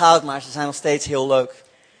echt van goud, maar ze zijn nog steeds heel leuk.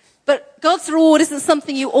 But God's reward isn't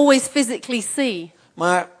something you always physically see.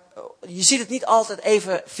 Maar je ziet het niet altijd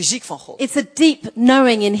even fysiek van God. It's a deep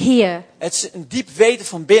knowing in here Het is een diep weten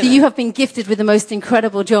van that you binnen. have been gifted with the most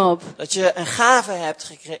incredible job. Dat je een gave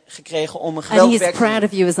hebt gekregen om een And He geweldig is werk te proud doen.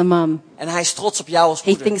 of you as a mum. En hij is trots op jou als He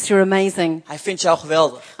moeder. thinks you're amazing. Hij vindt jou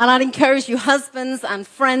geweldig. And I'd encourage you husbands and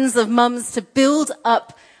friends of mums to build up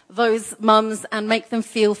those mums and make them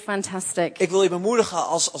feel fantastic. Ik wil je bemoedigen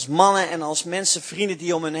als mannen en als mensen, vrienden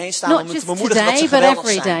die om hen heen staan. Not Om hen te just bemoedigen dat ze today, but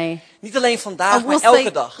geweldig every zijn. day. Niet alleen vandaag, And maar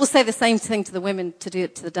elke dag. we'll say the same thing to the women to do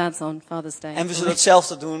it to the dads on Father's Day. En we zullen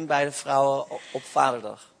hetzelfde doen bij de vrouwen op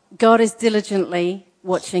Vaderdag. God is diligently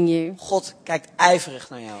watching you. God kijkt ijverig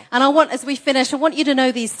naar jou. And as we finish, I want you to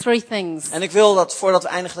know these three things En ik wil dat voordat we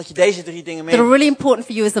eindigen dat je deze 3 dingen that are mee. really important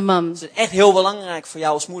for you as a mum. Het is echt heel belangrijk voor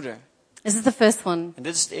jou als moeder. This is the first one. En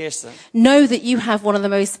dit is het eerste. Know that you have one of the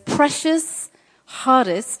most precious,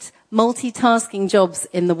 hardest, multitasking jobs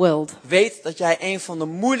in the world. Weet dat jij een van de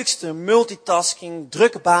moeilijkste multitasking,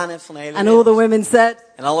 drukke banen hebt van de hele And all wereld. the women said,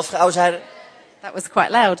 En alle vrouwen zeiden, that was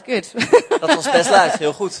quite loud, good. dat was best luid,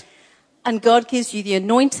 heel goed. And God gives you the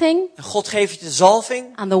anointing En God geeft je de zalving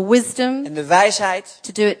and the wisdom en de wijsheid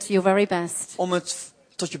to do it to your very best. om het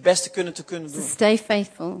tot je beste te kunnen To doen. stay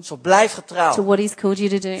faithful Zo blijf to getrouw what He's called you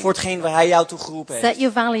to voor do. hetgeen waar hij jou toe geroepen Set heeft.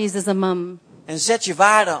 your values as a mum. En zet je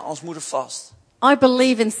waarden als moeder vast. I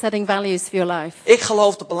believe in setting values for your life. Ik geloof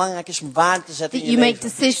dat het belangrijk is om waarde te zetten That in je you make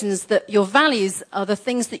leven. decisions, that your values are the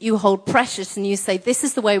things that you hold precious and you say, this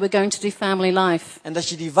is the way we're going to do family life. En dat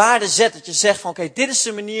je die waarde zet, dat je zegt van oké, dit is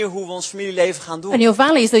de manier hoe we ons familieleven gaan doen. And your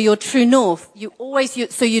values are your true north.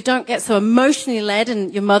 So you don't get so emotionally led in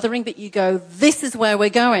your mothering, but you go, this is where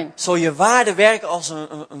we're going. Zo je waarden werken als een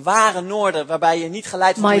ware noorden, waarbij je niet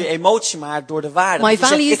geleid wordt door je emotie, maar door de waarde. My Dat je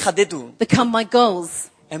zegt, values ik ga dit doen. become my goals.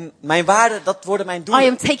 En mijn waarden, dat worden mijn I doelen.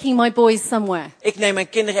 am taking my boys somewhere. Ik neem mijn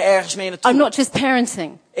kinderen ergens mee I'm naartoe. not just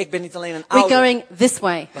parenting. Ik ben niet alleen een We're ouder. going this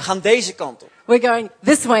way. We gaan deze kant op. We're going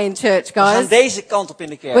this way in church, We gaan guys. deze kant op in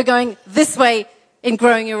de We're kerk. going this way in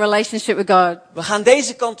growing your relationship with God. We gaan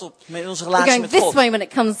deze kant op met onze We're relatie going met this God. way when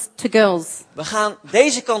it comes to girls. We gaan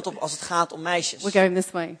deze kant op als het gaat om meisjes. We're going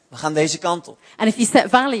this way. We gaan deze kant op. And if you set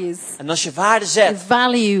values, En als je waarde you zet,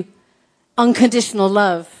 value unconditional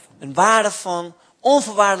love. een waarde van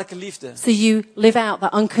onvoorwaardelijke liefde. So you live out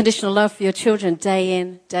that unconditional love for your children day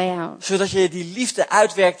in, day out. Zodat je die liefde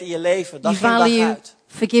uitwerkt in je leven, dag You in dag value uit.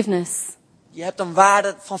 forgiveness. Je hebt een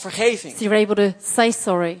waarde van vergeving. So you're able to say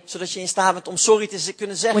sorry Zodat je in staat bent om sorry te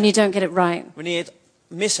kunnen zeggen when you don't get it right. wanneer je het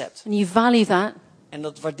mis hebt. And you value that, En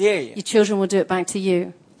dat waardeer je. your children will do it back to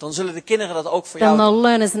you. Dan zullen de kinderen dat ook voor Then jou doen. they'll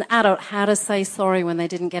learn as an adult how to say sorry when they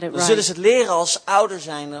didn't get it Dan zullen right. ze het leren als ouder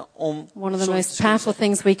zijn om One of the sorry most te kunnen powerful zeggen.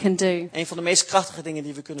 things we can do. Een van de meest krachtige dingen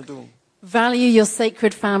die we kunnen doen. Value your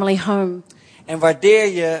sacred family home. En waardeer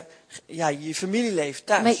je familieleven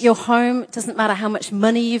thuis. Make your home, it doesn't matter how much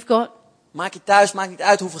money you've got. Maak je thuis, maakt niet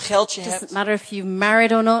uit hoeveel geld je It doesn't hebt. matter if you're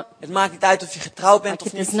married or not. Het maakt niet uit of je getrouwd bent Like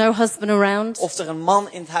of if there's niet. no husband around. Of er een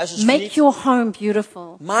man in het huis is of Make niet. your home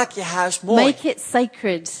beautiful. Maak je huis mooi. Make it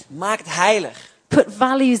sacred. Maak het heilig. Put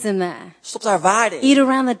values in there. Stop daar waarde in. Eat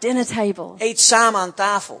around the dinner table. Eet samen aan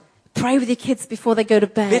tafel. Pray with your kids before they go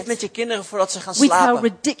to Bid bed. met je kinderen voordat ze gaan We tell slapen.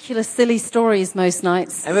 ridiculous, silly stories most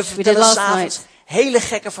nights. En we We did vertellen last s'avonds night. hele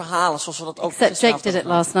gekke verhalen, zoals we dat ook Except Jake gisteravond did it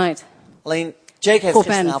hebben last night. gedaan. Alleen Jake heeft For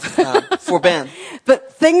Ben. gisteravond gedaan. Voor Ben. But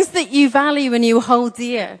things that you value and you hold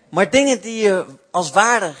dear. Maar dingen die je als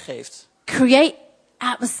waarde geeft. Create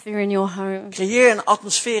atmosphere in your home. Creëer een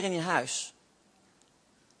atmosfeer in je huis.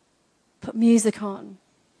 Put music on.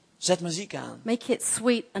 Zet muziek aan. Make it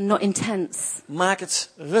sweet and not intense. Maak het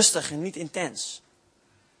rustig en niet intens.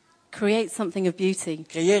 Create something of beauty.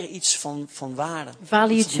 Creëer iets van waarde.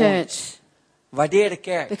 Value Iets moois. church. Waardeer de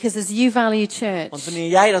kerk. Because as you value Want church, wanneer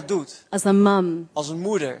jij dat doet, as a mum, als een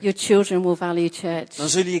moeder, your children will value church. dan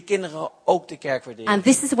zullen je kinderen ook de kerk waarderen. And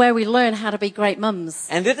this is where we learn how to be great mums.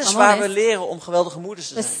 En dit is I'm waar we honest. leren om geweldige moeders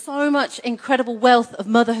te zijn. There's so much incredible wealth of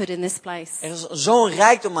motherhood in this place. Er is zo'n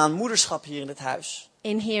rijkdom aan moederschap hier in dit huis.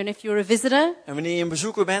 In here, and if you're a visitor, En wanneer je een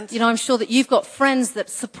bezoeker bent, you know, I'm sure that you've got friends that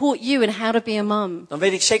support you in how to be a mum. dan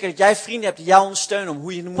weet ik zeker dat jij vrienden hebt die jou ondersteunen om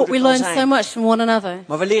hoe je een But moeder we kan learn so zijn. much from one another.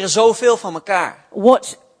 Maar we leren zoveel van elkaar.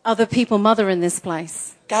 Watch other people mother in this place.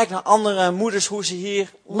 Kijk naar andere moeders hoe ze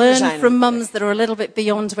hier moeder zijn. Learn from mums that are a little bit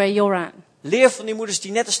beyond where you're at. Leer van die moeders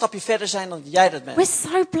die net een stapje verder zijn dan jij dat bent. We're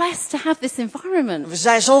so blessed to have this environment. We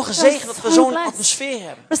zijn zo gezegend dat we so zo'n blessed. atmosfeer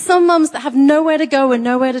hebben. There are some mums that have nowhere to go and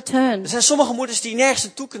nowhere to turn. Er zijn sommige moeders die nergens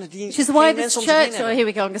naartoe kunnen, die Which is geen why this mensen om zich heen church, oh hebben. here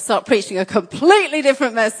we go, I'm going to start preaching a completely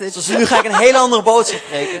different message. Dus nu ga ik een hele andere boodschap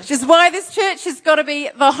spreken. Which is why this church has got to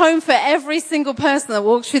be the home for every single person that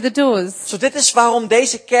walks through the doors. Zo dit is waarom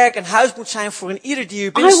deze kerk een huis moet zijn voor een ieder die hier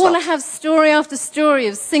I want to binnenstapt. have story after story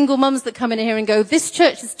of single mums that come in here and go, this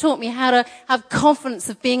church has taught me how to have confidence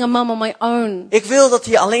of being a mum on my own. Ik wil dat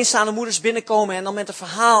hier alleenstaande moeders binnenkomen en dan met een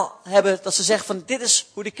verhaal hebben dat ze zeggen van dit is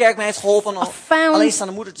hoe de kerk mij heeft geholpen om I found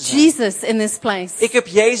alleenstaande moeder te zijn. Jesus in this place. Ik heb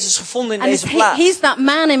Jezus gevonden in And deze plaats. he's that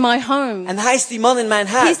man in my home. En hij is die man in mijn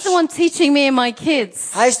He's huis. the one teaching me and my kids.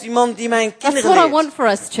 Hij is die man die mijn That's kinderen what I leert. want for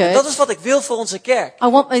us, Dat church. is wat ik wil voor onze kerk. I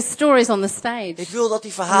want those stories on the stage. Ik wil dat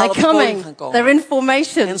die verhalen op They're het podium gaan coming. They're komen. in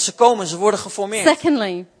formation. En ze komen, ze worden geformeerd.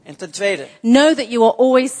 Secondly, En ten tweede, know that you are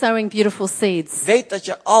always sowing beautiful seeds. weet dat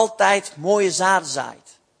je altijd mooie zaden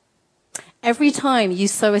zaait. Every time you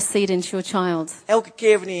sow a seed into your child, Elke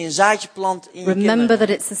keer wanneer je een zaadje plant in je remember kinderen, that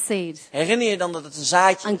it's a seed. herinner je dan dat het een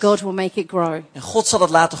zaadje And is. God will make it grow. En God zal het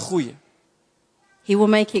laten groeien. He will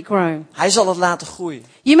make it grow. Hij zal het laten groeien.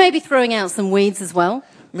 You may be throwing out some weeds as well.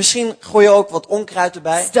 Misschien gooi je ook wat onkruid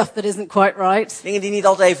erbij. Stuff that isn't quite right. Dingen die niet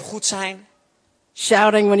altijd even goed zijn.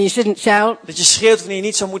 Shouting when you shouldn't shout. Dat je schreeuwt wanneer je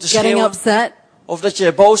niet zou moeten Getting schreeuwen. upset. Of dat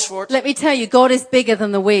je boos wordt. Let me tell you, God is bigger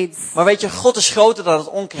than the weeds. Maar weet je, God is groter dan het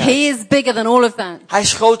onkruid. He is bigger than all of that. Hij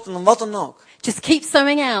is groter dan wat dan ook. Just keep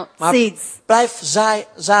sowing out Maar seeds blijf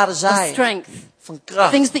zaden of zaaien. strength, van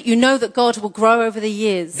kracht. Things that you know that God will grow over the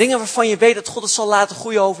years. Dingen waarvan je weet dat God het zal laten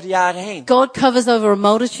groeien over de jaren heen. God covers over a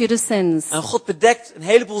multitude of sins. En God bedekt een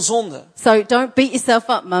heleboel zonden. So don't beat yourself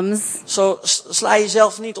up, mums. Zo sla je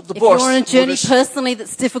jezelf niet op de If borst. you're on a journey moeders. personally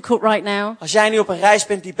that's difficult right now, Als jij nu op een reis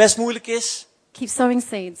bent die best moeilijk is, keep sowing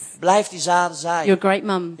seeds. blijf die zaden You're zaaien. a great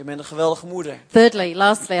mum. Je bent een geweldige moeder. Thirdly,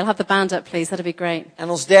 lastly, I'll have the band up, please. That'd be great. En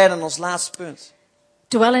ons derde en ons laatste punt.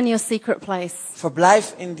 Dwell in your secret place.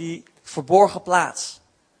 Verblijf in die verborgen plaats.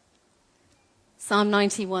 Psalm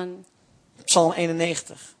 91. Psalm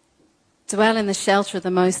 91. Dwell in the shelter of the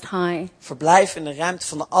Most High. Verblijf in de ruimte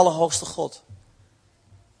van de Allerhoogste God.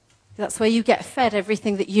 That's where you get fed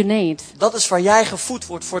everything that you need. Dat is waar jij gevoed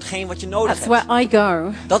wordt voor hetgeen wat je nodig That's hebt. where I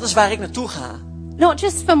go. Dat is waar ik naartoe ga. Not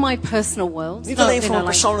just for my personal world. Niet not, alleen you voor know, mijn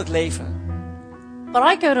persoonlijk leven. but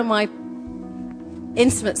I go to my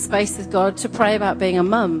intimate space with God to pray about being a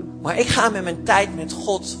mum. Maar ik ga met mijn tijd met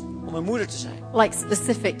God om een moeder te zijn. Like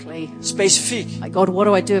specifically. Specifiek. Like, God, what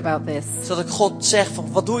do I do about this? Zodat ik God zeg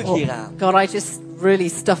van, wat doe ik Or, hieraan? God, I just really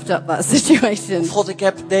stuffed up that situation. Of God, ik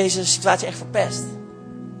heb deze situatie echt verpest.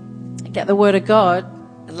 I get the word of God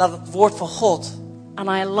En laat het woord van God. and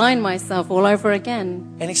I align myself all over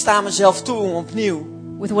again En ik sta mezelf toe om opnieuw.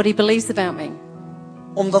 with what he believes about me.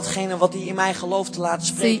 Om datgene wat hij in mij gelooft te laten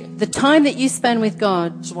So spreken. the time that you spend with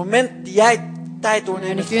God, Dus op het moment die jij tijd doorneemt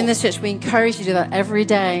and met if you're in God. this church, we encourage you to do that every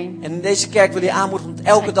day. En in deze kerk wil je aanmoedigen om het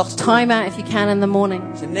elke dag te doen. Time out if you can in the morning.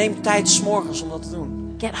 Dus neem tijd 's morgens om dat te doen.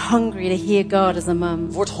 Get hungry to hear God as a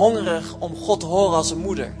mum. Word hongerig om God te horen als een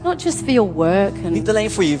moeder. Not just for your work and, Niet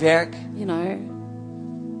alleen voor je werk. you know,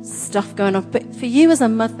 stuff going on, but for you as a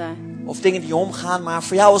mother. Of dingen die omgaan, maar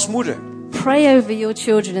voor jou als moeder. Pray over your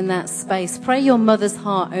children in that space. Pray your mother's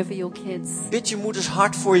heart over your kids. Bid je moeders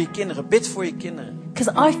hart voor je kinderen. Bid voor je kinderen.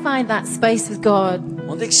 Because I find that space with God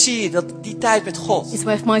Want ik zie dat die tijd met God is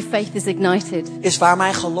where my faith is ignited. is waar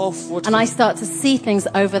mijn geloof wordt. And I start to see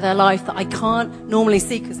things over their life that I can't normally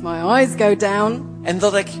see because my eyes go down. En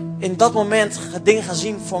dat ik in dat moment dingen ga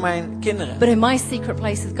zien voor mijn kinderen. But in my secret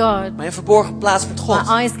place with God, Maar in verborgen plaats met God.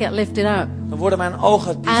 my eyes get lifted up. Dan worden mijn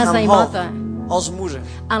ogen die As gaan a omhoog. mother. Als een moeder.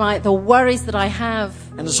 And the worries that I have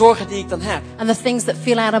En de zorgen die ik dan heb. and the things that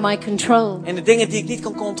feel out of my control, En de dingen die ik niet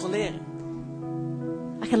kan controleren.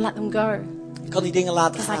 I can let them go. Ik kan die dingen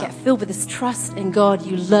laten Because I gaan. get filled with this trust in God.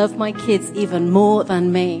 You love my kids even more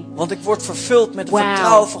than me. Want ik word vervuld met het Wow.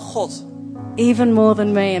 vertrouwen van God. Even more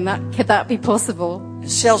than me. And could that be possible? En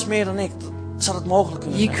zelfs meer dan ik. Zou het mogelijk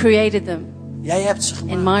kunnen You zijn. created them Jij hebt ze in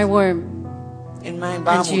gemaakt. my womb In mijn and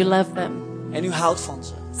you baarmoeder. love them. En u houdt van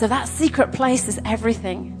ze. So that secret place is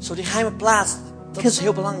everything. Zo die geheime plaats. Dat is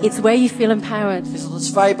heel belangrijk. It's where you feel empowered. Is dat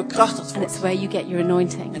is waar je bekrachtigd And wordt. it's where you get your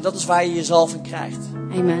anointing. En dat is waar je je zalving krijgt.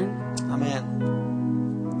 Amen. Amen.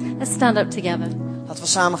 Let's stand up together Laten we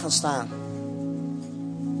samen gaan staan.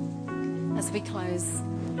 as we close.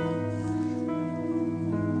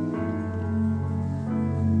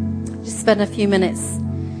 Just spend a few minutes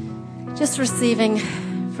just receiving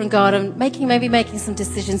from God and maybe making some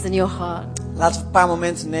decisions in your heart. Laten we een paar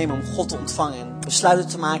momenten nemen om God te ontvangen. En besluiten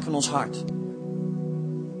te maken in ons hart.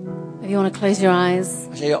 If you want to close your eyes.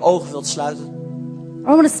 Als jij je ogen wilt sluiten. I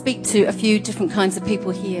want to speak to a few different kinds of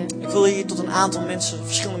people here. Ik wil hier tot een aantal mensen,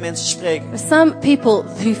 verschillende mensen spreken. There's some people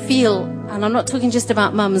who feel, and I'm not talking just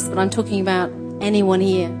about mums, but I'm talking about anyone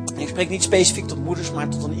here, En ik spreek niet specifiek tot moeders, maar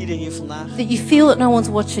tot aan ieder hier vandaag. that you feel that no one's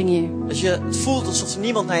watching you. Dat je het voelt alsof er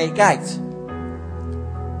niemand naar je kijkt.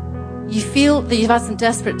 You feel that you've had some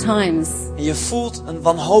desperate times En je voelt een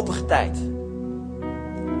wanhopige tijd.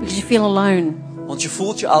 because you feel alone Want je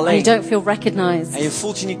voelt je and you alleen. don't feel recognized. En je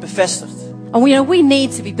voelt je niet bevestigd. And we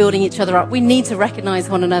need to be building each other up. We need to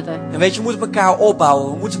recognize one another. En weet je, we moeten elkaar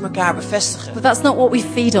opbouwen. We moeten elkaar bevestigen. But that's not what we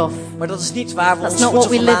feed off. Maar dat is niet waar we That's ons not what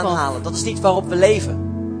voedsel we vandaan live off. halen. Dat is niet waarop we leven.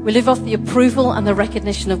 We live off the approval and the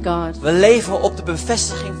recognition of God. We leven op de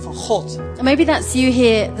bevestiging van God. And maybe that's you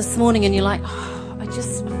here this morning and you're like, oh, I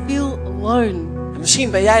just feel alone. En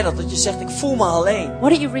misschien ben jij dat je zegt, ik voel me alleen. Why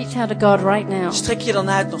don't you reach out to God right now? Strek je dan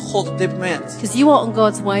uit naar God op dit moment. Because you are on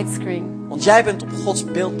God's widescreen. Want jij bent op Gods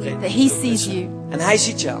beeldbreedte. That He sees you. En Hij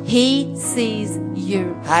ziet jou. He sees you.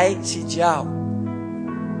 Hij ziet jou.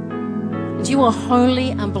 And you are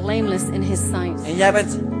holy and blameless in His sight. En jij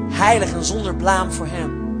bent heilig en zonder blaam voor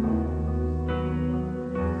Hem.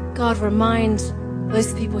 God, remind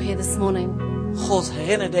those people here this morning God,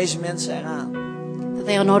 herinner deze mensen eraan. that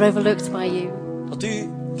they are not overlooked by you. Dat u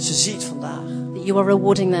ze ziet vandaag. That you are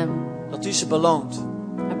rewarding them. Dat u ze beloont.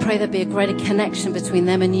 I pray there be a greater connection between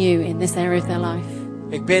them and you in this area of their life.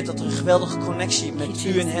 Ik bid dat er een geweldige connectie met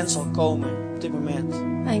u en hen zal komen op dit moment.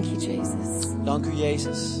 Thank you, Jesus. Dank u,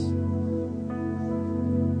 Jezus.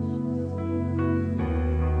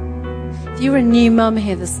 you're a new mum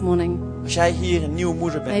here this morning. Als jij hier een nieuwe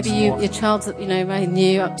moeder bent Maybe your child's, maybe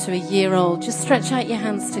new up to a year old. Just stretch out your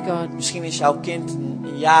hands to God. Misschien is jouw kind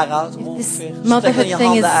een jaar oud If ongeveer. this Strek dan motherhood je thing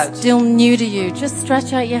handen is uit. still new to you, just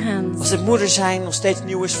stretch out your hands. Als het moeder zijn nog steeds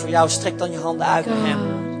nieuw is voor jou, strek dan je handen uit naar hem.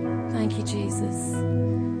 God, thank you, Jesus.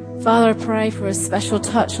 Father, I pray for a special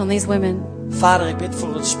touch on these women. Vader, ik bid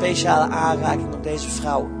voor een speciale aanraking op deze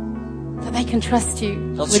vrouwen. That they can trust you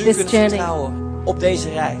Dat with ze u this kunnen journey. vertrouwen op deze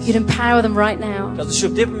reis. You'd empower them right now. Dat ze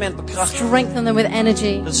op dit moment bekrachtigt. Strengthen them with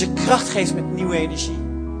energy. Dat ze kracht geeft met nieuwe energie.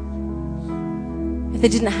 If they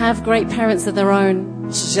didn't have great parents of their own,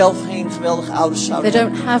 Als ze zelf geen geweldige ouders if zouden they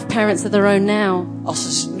hebben. don't have parents of their own now,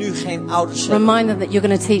 Als ze nu geen ouders hebben. remind them that you're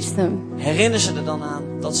going to teach them. Herinner ze er dan aan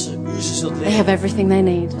dat ze u ze zult They leren. have everything they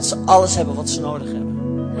need. Dat ze alles hebben wat ze nodig hebben.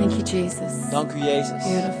 Thank you, Jesus. Dank u, Jezus.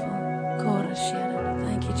 Beautiful.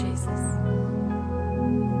 Thank you, Jesus.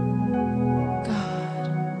 God.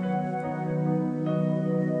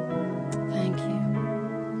 Thank you.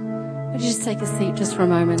 Would you just take a seat just for a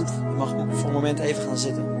moment? Je mag voor een moment even gaan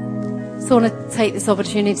zitten. So I want to take this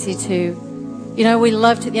opportunity to, we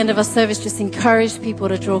love to at the end of our service just encourage people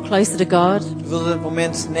to draw closer to God. We wilden het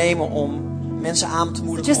moment nemen om mensen aan te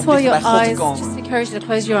moedigen Just om while dichter your bij God te eyes, komen. just encourage you to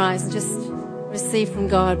close your eyes and just receive from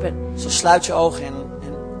God. But Zo sluit je ogen en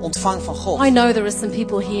ontvang van God. I know there are some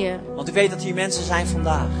people here Want ik weet dat hier mensen zijn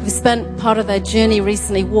vandaag who spent part of their journey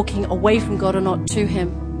recently walking away from God and not to Him.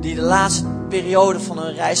 die de laatste periode van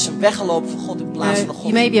hun reis zijn weggelopen van God in plaats van naar You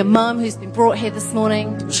God. may be a mum who's been brought here this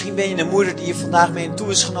morning. Misschien ben je een moeder die je vandaag mee naartoe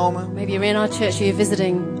is genomen. Maybe you're in our church or you're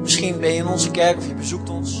visiting. Misschien ben je in onze kerk of je bezoekt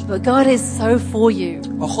ons. But God is so for you.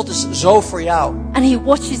 Maar God is zo voor jou. And He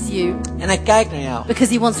watches you En hij kijkt naar jou.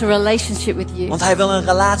 because He wants a relationship with you. Want hij wil een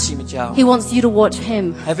relatie met jou. He wants you to watch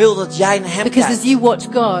Him. Hij wil dat jij naar hem Because as kijkt. you watch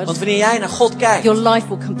God, Want wanneer jij naar God kijkt, your life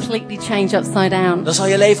will completely change upside down. dan zal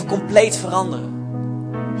je leven compleet veranderen.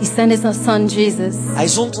 He sent His son Jesus Hij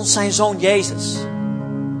zond ons zijn zoon Jezus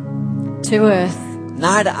to earth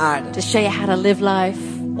naar de aarde. to show you how to live life,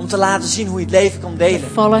 Om te laten zien hoe je het leven kan to delen.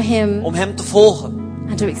 follow Him, Om hem te volgen.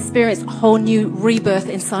 and to experience a whole new rebirth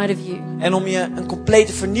inside of you. En om je een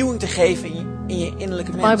complete vernieuwing te geven in je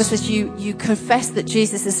innerlijke The Bible mens. says you confess that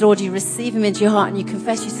Jesus is Lord, you receive Him into your heart, and you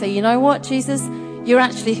confess, you say, you know what, Jesus, you're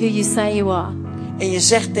actually who you say you are. En je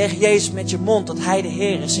zegt tegen Jezus met je mond dat hij de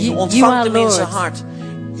Heer is. En je You ontvangt are hem in zijn Lord. hart.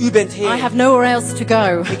 U bent I Heer. have nowhere else to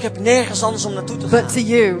go Ik heb nergens anders om naartoe te but gaan. to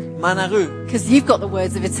you, Maar naar u. because you've got the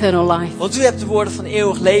words of eternal life. Want u hebt de woorden van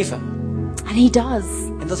eeuwig leven. And He does.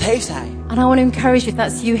 En dat heeft hij. And I want to encourage you if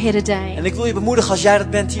that's you here today. En ik wil je bemoedigen als jij dat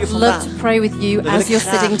bent hier I'd love vandaag. to pray with you Dan wil as ik you're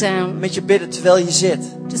sitting graag down. met je bidden terwijl je zit.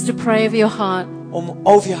 Just to pray over your heart. Om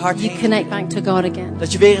over je hart You heen. connect back to God again.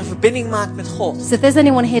 Dat je weer een verbinding maakt met God. So if there's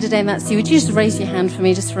anyone here today and that's you, would you just raise your hand for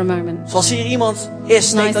me just for a moment? Zoals hier iemand is,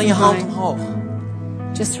 steek Nice dan je and hand high. omhoog.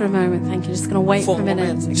 Just for a moment, thank you. Just going to wait for a Volgende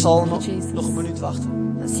minute. moment. Ik zal Thank you, nog een Jesus. minuut wachten.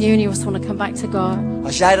 That's you and you just want to come back to God.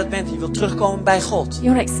 Als jij dat bent en je wilt terugkomen bij God.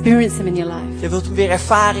 You want to experience Him in your life. Je wilt hem weer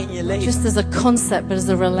ervaren in je leven. Just as a concept, but as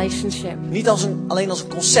a relationship. Niet alleen als een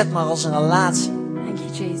concept, maar als een relatie. Thank you,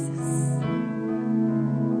 Jesus.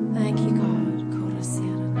 Thank you, God.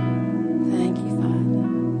 Thank you,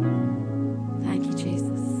 Father. Thank you,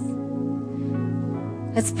 Jesus.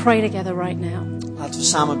 Let's pray together right now. Laten we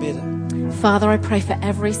samen bidden. Father, I pray for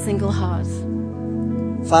every single heart.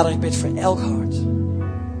 Vader, ik bid voor elk hart.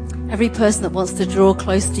 Every person that wants to draw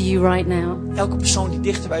close to you right now. Elke persoon die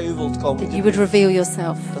dichter bij u wilt komen. That you would reveal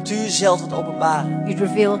yourself. Dat u jezelf wilt openbaren. You'd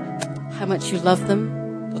reveal how much you love them.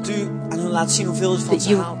 Dat u aan hun laat zien hoeveel u van That ze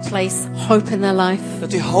you houdt. place hope in their life.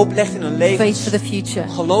 Dat u hoop legt in hun Faith leven. for the future.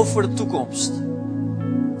 Geloof voor de toekomst.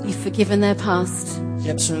 You've forgiven their past. Je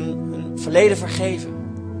hebt ze hun verleden vergeven.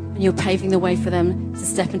 And you're paving the way for them to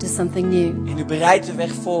step into something new. En u bereidt de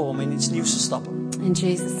weg voor om in iets nieuws te stappen. In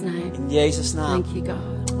Jesus' name. In Jezus' naam. Thank you,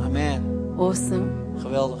 God. Amen. Awesome.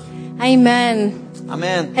 Geweldig. Amen.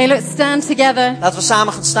 Amen. Hey, let's stand together Laten we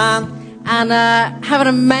samen gaan staan. and have an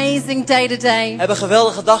amazing day today. Hebben een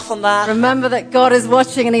geweldige dag vandaag. Remember that God is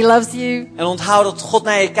watching and He loves you. En onthoud dat God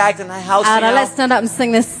naar je kijkt en hij houdt van And jou. let's stand up and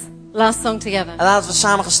sing this last song together. En laten we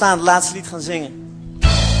samen gaan staan, het laatste lied gaan zingen.